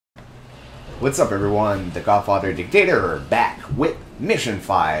What's up everyone, the Godfather Dictator back with Mission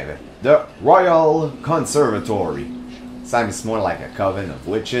 5, the Royal Conservatory. Sounds more like a coven of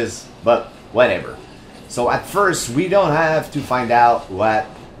witches, but whatever. So at first we don't have to find out what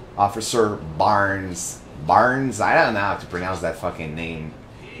Officer Barnes, I don't know how to pronounce that fucking name,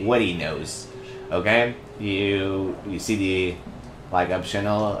 what he knows. Okay, you see the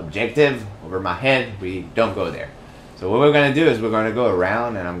optional objective over my head, we don't go there. So what we're going to do is we're going to go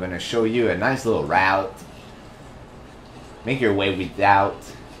around and I'm going to show you a nice little route. Make your way without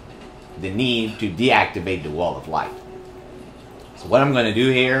the need to deactivate the wall of light. So what I'm going to do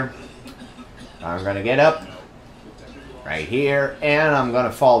here, I'm going to get up right here and I'm going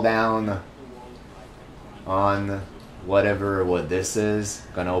to fall down on what this is.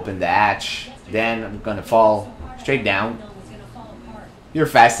 I'm going to open the hatch, then I'm going to fall straight down. You're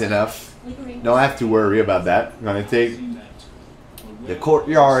fast enough. Don't have to worry about that. I'm going to take the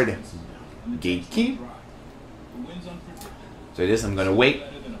courtyard gate key. So this, I'm going to wait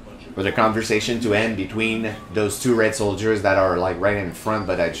for the conversation to end between those two red soldiers that are like right in front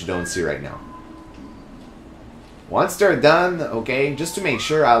but that you don't see right now. Once they're done, okay, just to make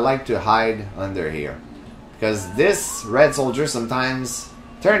sure, I like to hide under here. Because this red soldier sometimes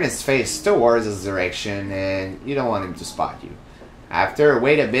turns his face towards this direction and you don't want him to spot you. After,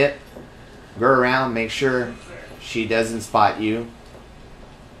 wait a bit. Go around, make sure she doesn't spot you.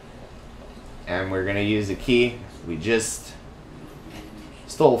 And we're going to use the key we just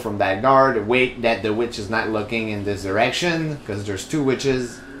stole from that guard. Wait that the witch is not looking in this direction, because there's two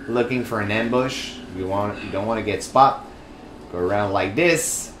witches looking for an ambush. You don't want to get spot. Go around like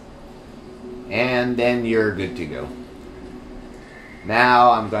this. And then you're good to go.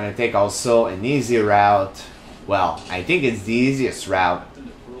 Now I'm going to take also an easy route. Well, I think it's the easiest route.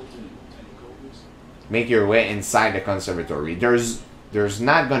 Make your way inside the conservatory. There's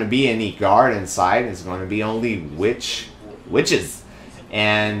not going to be any guard inside. It's going to be only witches.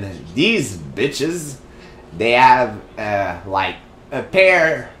 And these bitches, they have like a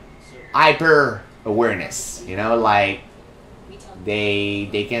pair hyper awareness. You know, like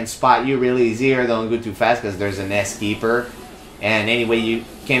they can spot you really easy or don't go too fast because there's an S keeper. And anyway, you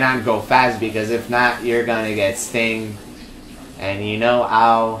cannot go fast because if not, you're going to get sting. And you know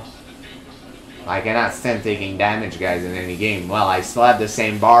how I cannot stand taking damage, guys, in any game. Well, I still have the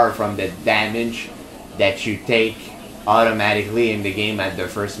same bar from the damage that you take automatically in the game at the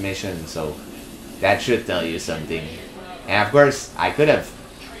first mission, so that should tell you something. And of course, I could have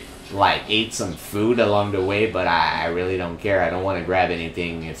like ate some food along the way, but I really don't care. I don't want to grab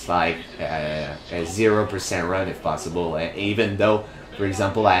anything. It's like a 0% run if possible. Even though, for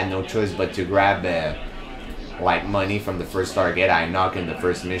example, I had no choice but to grab like money from the first target I knock in the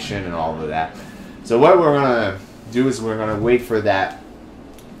first mission and all of that. So what we're gonna do is we're gonna wait for that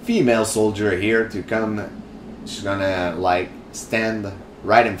female soldier here to come. She's gonna like stand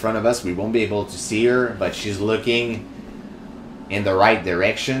right in front of us. We won't be able to see her, but she's looking in the right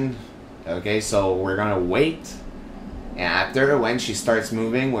direction. Okay, so we're gonna wait, and after, when she starts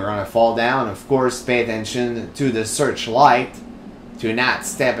moving, we're gonna fall down. Of course, pay attention to the searchlight to not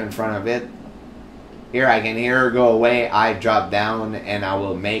step in front of it. Here I can hear her go away. I drop down and I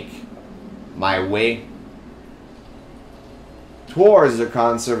will make my way towards the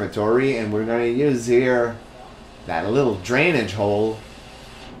conservatory, and we're going to use here that little drainage hole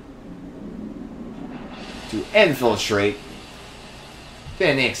to infiltrate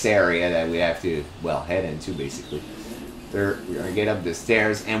the next area that we have to, well, head into basically. We're going to get up the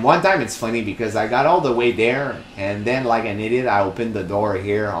stairs, and one time it's funny because I got all the way there and then like an idiot I opened the door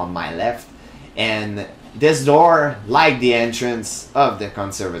here on my left, and this door, like the entrance of the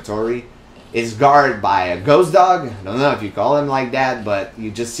conservatory, is guarded by a ghost dog. I don't know if you call them like that, but you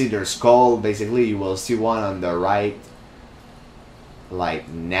just see their skull. Basically, you will see one on the right, like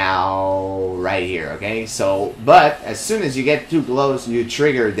now, right here, okay? So, but as soon as you get too close, you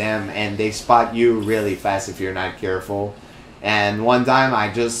trigger them, and they spot you really fast if you're not careful. And one time,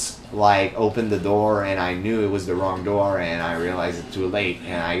 I just, like, opened the door, and I knew it was the wrong door, and I realized it too late,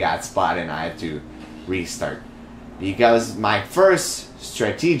 and I got spotted, and I had to restart. Because my first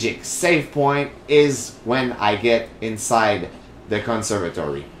strategic save point is when I get inside the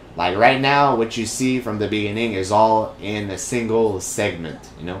conservatory. Like right now, what you see from the beginning is all in a single segment,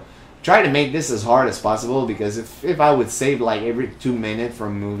 you know. Try to make this as hard as possible, because if I would save like every 2 minutes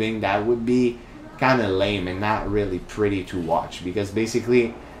from moving, that would be kind of lame and not really pretty to watch, because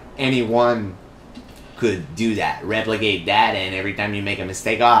basically anyone could do that, replicate that, and every time you make a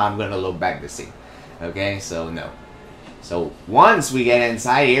mistake, I'm gonna look back to see. Okay, so no. So once we get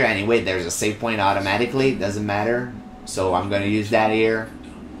inside here, anyway, there's a save point automatically, doesn't matter. So I'm gonna use that here.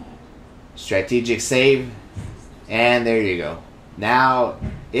 strategic save, and there you go. Now,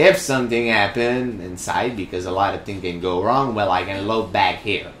 if something happened inside, because a lot of things can go wrong, well, I can load back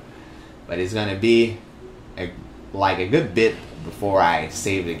here. But it's gonna be like a good bit before I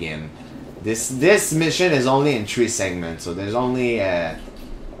save again. This mission is only in 3 segments, so there's only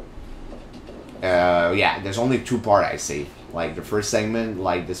there's only 2 parts I save. Like the first segment,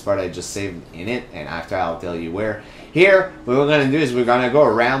 like this part I just saved in it, and after I'll tell you where. Here, what we're gonna do is we're gonna go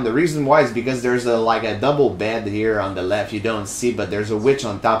around. The reason why is because there's like a double bed here on the left. You don't see, but there's a witch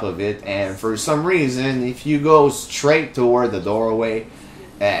on top of it, and for some reason, if you go straight toward the doorway,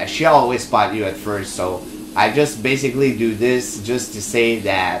 she'll always spot you at first. So I just basically do this just to say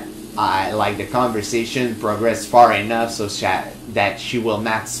that I like the conversation progressed far enough so that she will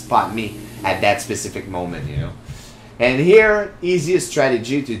not spot me at that specific moment, you know. And here, easiest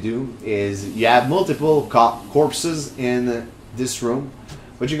strategy to do is you have multiple corpses in this room.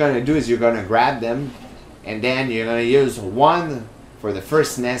 What you're going to do is you're going to grab them, and then you're going to use one for the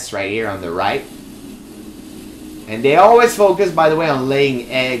first nest right here on the right. And they always focus, by the way, on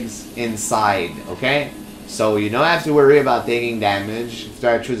laying eggs inside, okay? So you don't have to worry about taking damage. After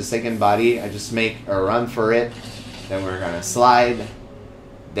I choose the second body, I just make a run for it. Then we're going to slide.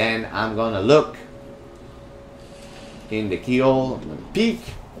 Then I'm going to look in the keyhole. I'm gonna peek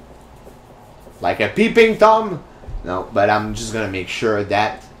like a peeping Tom. No, but I'm just gonna make sure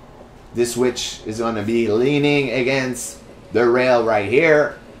that this witch is gonna be leaning against the rail right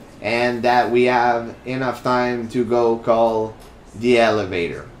here, and that we have enough time to go call the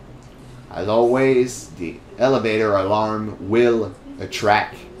elevator. As always, the elevator alarm will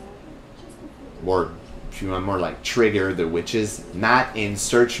attract, or if you want more like trigger the witches, not in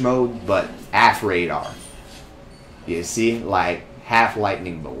search mode but half radar. You see, like half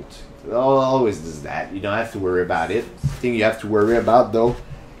lightning bolt. It always does that. You don't have to worry about it. The thing you have to worry about though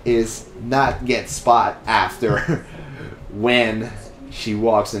is not get spot after when she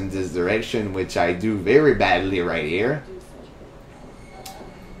walks in this direction, which I do very badly right here.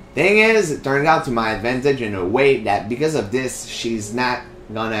 Thing is, it turned out to my advantage in a way that because of this, she's not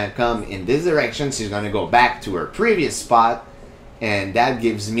gonna come in this direction. She's gonna go back to her previous spot, and that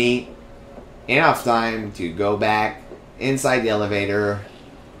gives me enough time to go back inside the elevator,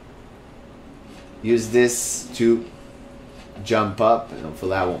 use this to jump up, and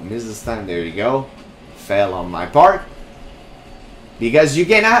hopefully I won't miss this time. There you go. Fail on my part, because you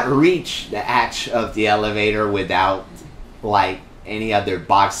cannot reach the hatch of the elevator without like any other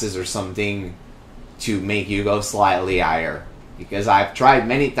boxes or something to make you go slightly higher. Because I've tried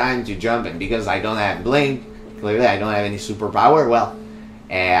many times to jump, and because I don't have blink, clearly I don't have any superpower, well,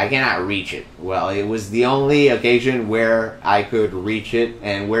 I cannot reach it. Well, it was the only occasion where I could reach it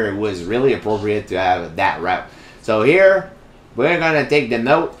and where it was really appropriate to have that route. So here, we're gonna take the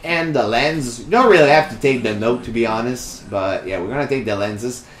note and the lens. You don't really have to take the note, to be honest, but yeah, we're gonna take the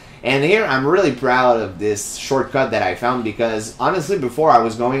lenses. And here, I'm really proud of this shortcut that I found, because honestly, before I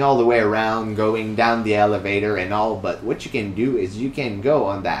was going all the way around, going down the elevator and all, but what you can do is you can go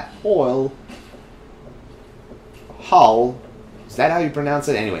on that oil hull. Is that how you pronounce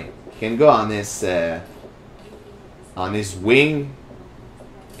it? Anyway, you can go on this wing,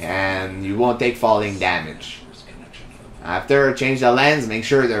 and you won't take falling damage. After, change the lens, make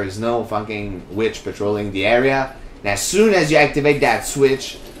sure there is no fucking witch patrolling the area. And as soon as you activate that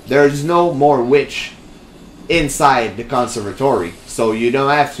switch, there's no more witch inside the conservatory. So you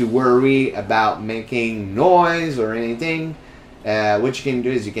don't have to worry about making noise or anything. What you can do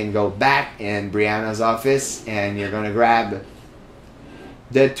is you can go back in Brianna's office, and you're going to grab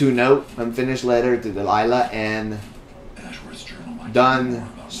the 2-note unfinished letter to Delilah and done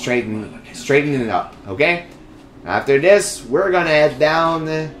straighten it up, okay? After this, we're gonna head down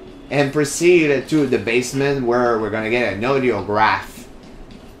and proceed to the basement, where we're gonna get an audiograph,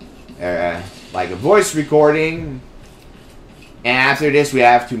 like a voice recording. And after this, we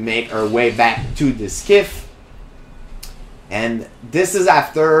have to make our way back to the skiff. And this is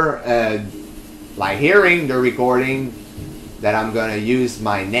after like hearing the recording that I'm gonna use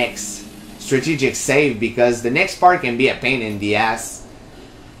my next strategic save, because the next part can be a pain in the ass,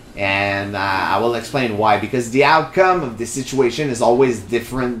 and I will explain why. Because the outcome of the situation is always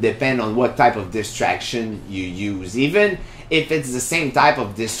different depending on what type of distraction you use. Even if it's the same type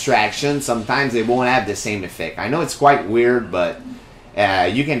of distraction, sometimes it won't have the same effect. I know it's quite weird, but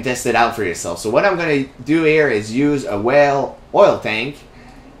you can test it out for yourself. So what I'm gonna do here is use a whale oil tank,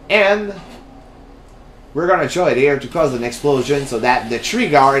 and we're going to show it here to cause an explosion so that the tree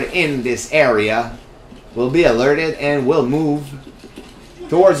guard in this area will be alerted and will move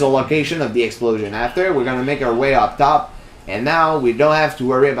towards the location of the explosion. After, we're going to make our way up top, And now we don't have to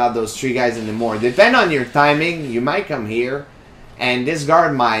worry about those 3 guys anymore. Depend on your timing, you might come here and this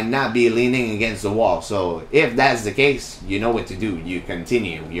guard might not be leaning against the wall. So if that's the case, you know what to do. You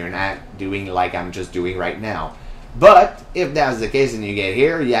continue. You're not doing like I'm just doing right now. But if that's the case and you get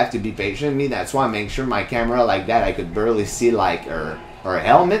here, you have to be patient with me. That's why I make sure my camera like that, I could barely see like her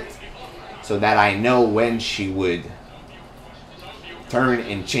helmet, so that I know when she would turn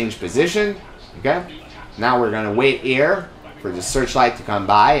and change position. Okay, now we're gonna wait here for the searchlight to come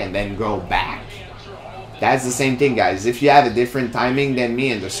by and then go back. That's the same thing, guys. If you have a different timing than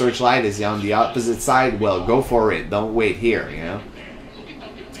me and the searchlight is on the opposite side, well, go for it. Don't wait here, you know.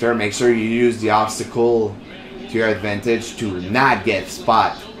 After, make sure you use the obstacle to your advantage to not get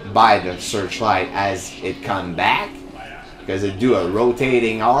spotted by the searchlight as it come back, because it do a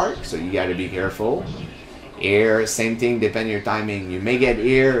rotating arc, so you got to be careful. Here, same thing, depend on your timing. You may get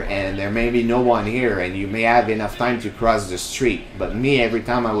here and there may be no one here and you may have enough time to cross the street. But me, every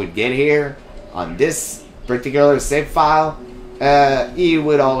time I would get here on this particular save file, he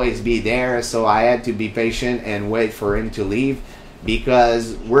would always be there, so I had to be patient and wait for him to leave,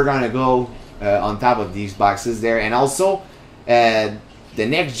 because we're gonna go on top of these boxes there. And also the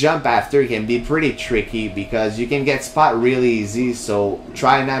next jump after can be pretty tricky because you can get spot really easy, so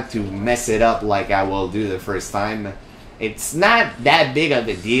try not to mess it up like I will do the first time. It's not that big of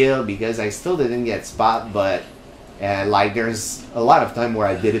a deal because I still didn't get spot, but like there's a lot of time where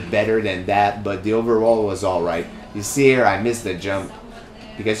I did it better than that, but the overall was alright. You see here I missed the jump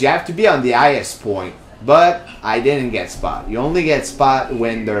because you have to be on the highest point, but I didn't get spot. You only get spot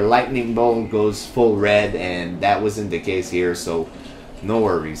when their lightning bolt goes full red, and that wasn't the case here, so no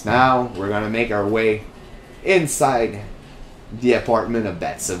worries. Now we're gonna make our way inside the apartment of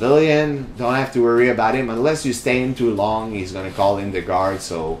that civilian. Don't have to worry about him unless you stay in too long. He's gonna call in the guard,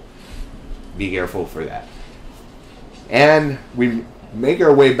 so be careful for that. And we make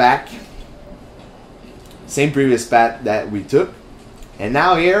our way back, same previous path that we took, and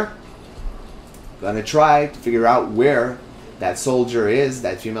now here gonna try to figure out where that soldier is,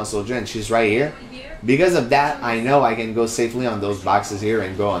 that female soldier, and she's right here. Because of that, I know I can go safely on those boxes here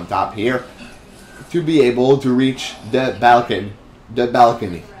and go on top here to be able to reach the balcony.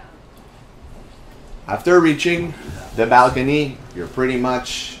 After reaching the balcony, you're pretty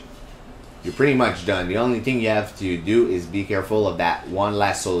much done. The only thing you have to do is be careful of that one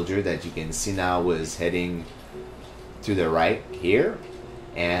last soldier that you can see now was heading to the right here.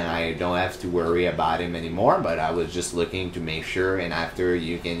 And I don't have to worry about him anymore, but I was just looking to make sure. And after,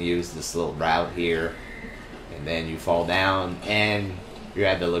 you can use this little route here, and then you fall down and you're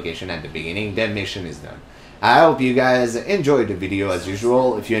at the location at the beginning. The mission is done. I hope you guys enjoyed the video as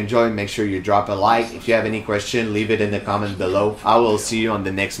usual. If you enjoyed, make sure you drop a like. If you have any question, leave it in the comment below. I will see you on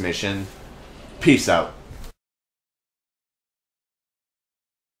the next mission. Peace out.